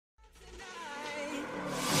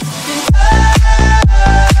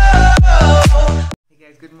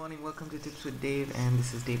Tips with Dave, and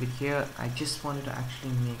this is David here. I just wanted to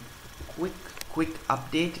actually make a quick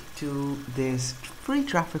update to this free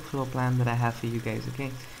traffic flow plan that I have for you guys.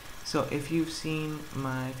 Okay, so if you've seen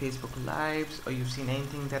my Facebook lives or you've seen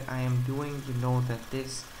anything that I am doing, you know that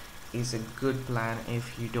this is a good plan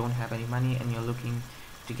if you don't have any money and you're looking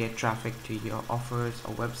to get traffic to your offers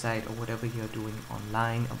or website or whatever you're doing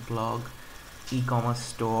online, a blog, e-commerce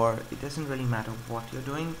store. It doesn't really matter what you're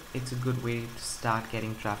doing. It's a good way to start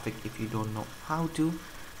getting traffic if you don't know how to.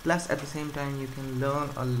 Plus, at the same time, you can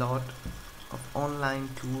learn a lot of online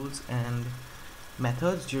tools and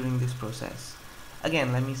methods during this process.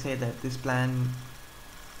 Again, let me say that this plan,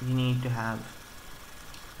 you need to have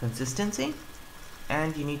consistency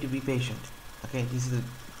and you need to be patient. Okay, these are the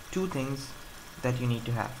two things that you need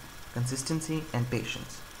to have: consistency and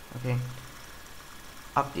patience. Okay,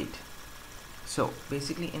 update. So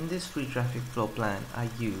basically, in this free traffic flow plan, I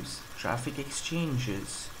use traffic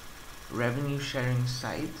exchanges, revenue sharing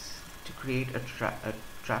sites to create a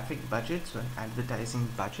traffic budget, so an advertising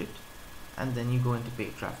budget, and then you go into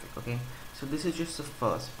paid traffic. Okay, so this is just the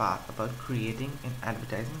first part about creating an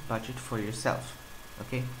advertising budget for yourself.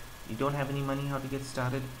 Okay, you don't have any money, how to get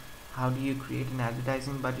started? How do you create an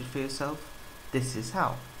advertising budget for yourself? This is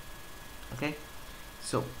how. Okay,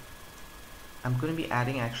 so I'm going to be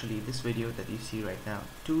adding actually this video that you see right now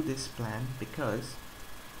to this plan, because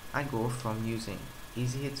I go from using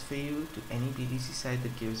easy hits for you to any PPC site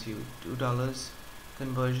that gives you $2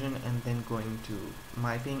 conversion, and then going to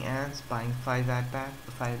my paying ads, buying $5 ad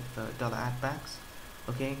packs.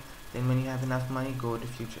 Okay, then when you have enough money, go to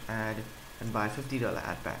future ad and buy $50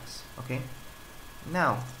 ad packs. Okay,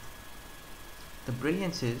 now the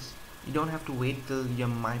brilliance is you don't have to wait till your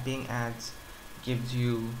my paying ads gives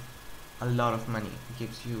you a lot of money. It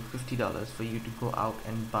gives you $50 for you to go out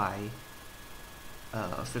and buy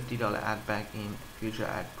a $50 ad pack in Future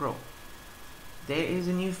Ad Pro. There is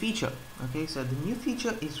a new feature. Okay, so the new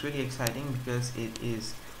feature is really exciting because it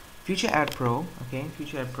is Future Ad Pro. Okay,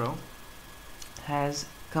 Future Ad Pro has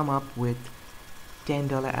come up with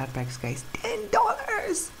 $10 ad packs, guys.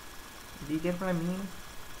 $10. Do you get what I mean?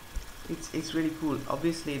 It's really cool.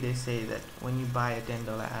 Obviously, they say that when you buy a $10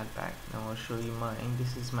 ad pack, now I'll show you mine.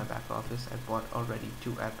 This is my back office. I bought already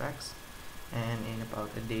 2 ad packs, and in about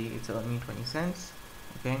a day it's earned me 20 cents.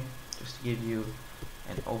 Okay, just to give you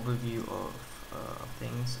an overview of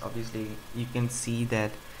things. Obviously, you can see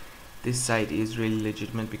that this site is really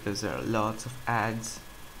legitimate because there are lots of ads,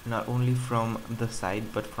 not only from the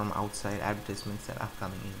site but from outside advertisements that are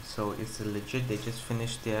coming in. So it's legit. They just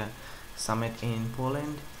finished their summit in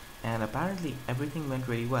Poland, and apparently everything went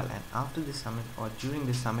really well, and after the summit or during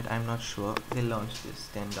the summit, I'm not sure, they launched this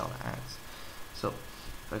 $10 ads. So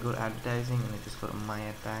if I go to advertising and I just go to my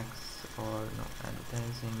ad packs, or no,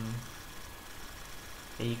 advertising,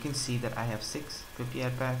 okay, you can see that I have 6 50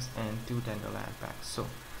 ad packs and 2 $10 ad packs. So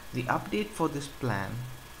the update for this plan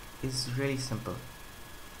is really simple.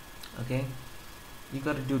 Okay, you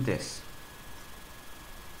got to do this.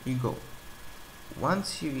 You go,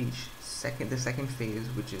 once you reach the second phase,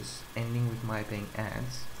 which is ending with my paying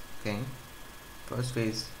ads. Okay, first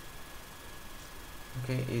phase,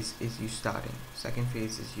 okay, is you starting. Second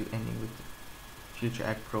phase is you ending with Future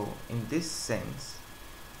Ad Pro. In this sense,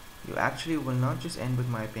 you actually will not just end with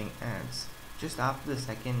my paying ads. Just after the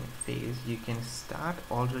second phase, you can start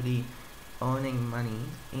already earning money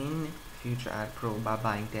in Future Ad Pro by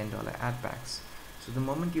buying $10 ad packs. So the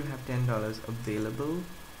moment you have $10 available,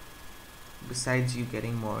 besides you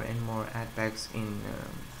getting more and more ad packs in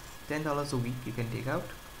 $10 a week, you can take out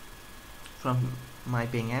from my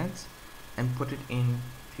paying ads and put it in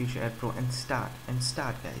Future Ad Pro and start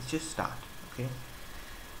guys, just start. Okay,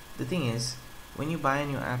 the thing is, when you buy a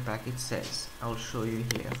new ad pack, it says, I'll show you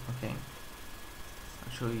here. Okay,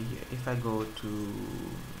 I'll show you here. If I go to,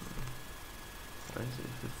 where is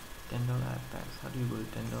it, $10 ad packs, how do you go to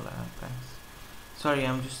 $10 ad packs? Sorry,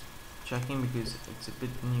 I'm just checking because it's a bit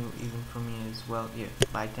new even for me as well. Here,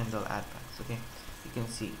 buy $10 ad packs. Okay, you can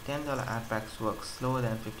see $10 ad packs work slower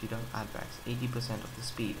than $50 ad packs, 80% of the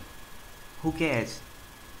speed. Who cares?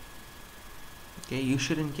 Okay, you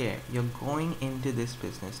shouldn't care. You're going into this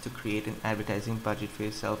business to create an advertising budget for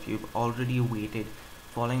yourself. You've already waited,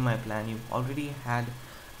 following my plan. You've already had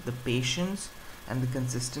the patience and the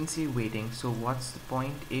consistency waiting. So what's the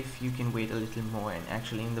point if you can wait a little more and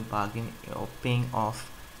actually in the bargain you're paying off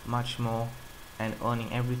much more and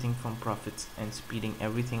earning everything from profits and speeding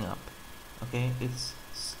everything up. Okay, it's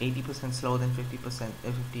 80% slower than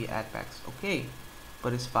 50 ad packs. Okay,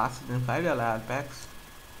 but it's faster than $5 ad packs.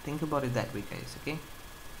 Think about it that way, guys. Okay,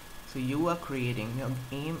 so you are creating, your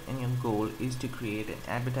aim and your goal is to create an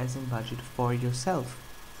advertising budget for yourself.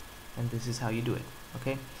 and this is how you do it.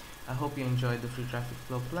 Okay, I hope you enjoyed the free traffic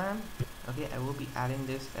flow plan. Okay, I will be adding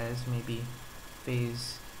this as maybe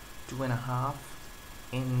phase 2.5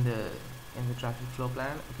 in the traffic flow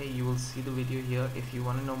plan. Okay, you will see the video here. If you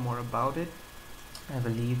want to know more about it, I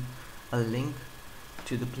will leave a link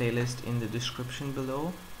to the playlist in the description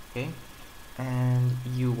below. Okay, and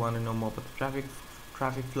you want to know more about the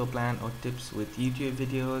traffic flow plan or tips with YouTube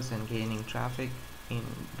videos and gaining traffic in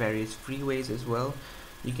various free ways as well,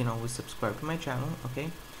 you can always subscribe to my channel. Okay,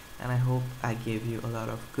 and I hope I gave you a lot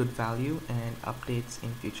of good value and updates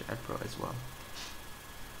in future Ad Pro as well.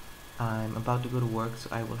 I'm about to go to work, so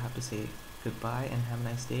I will have to say goodbye and have a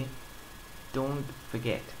nice day. Don't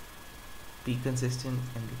forget, be consistent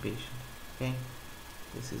and be patient. Okay,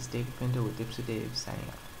 this is David Pinto with TipsWithDav signing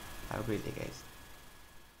out. Have a great day, guys.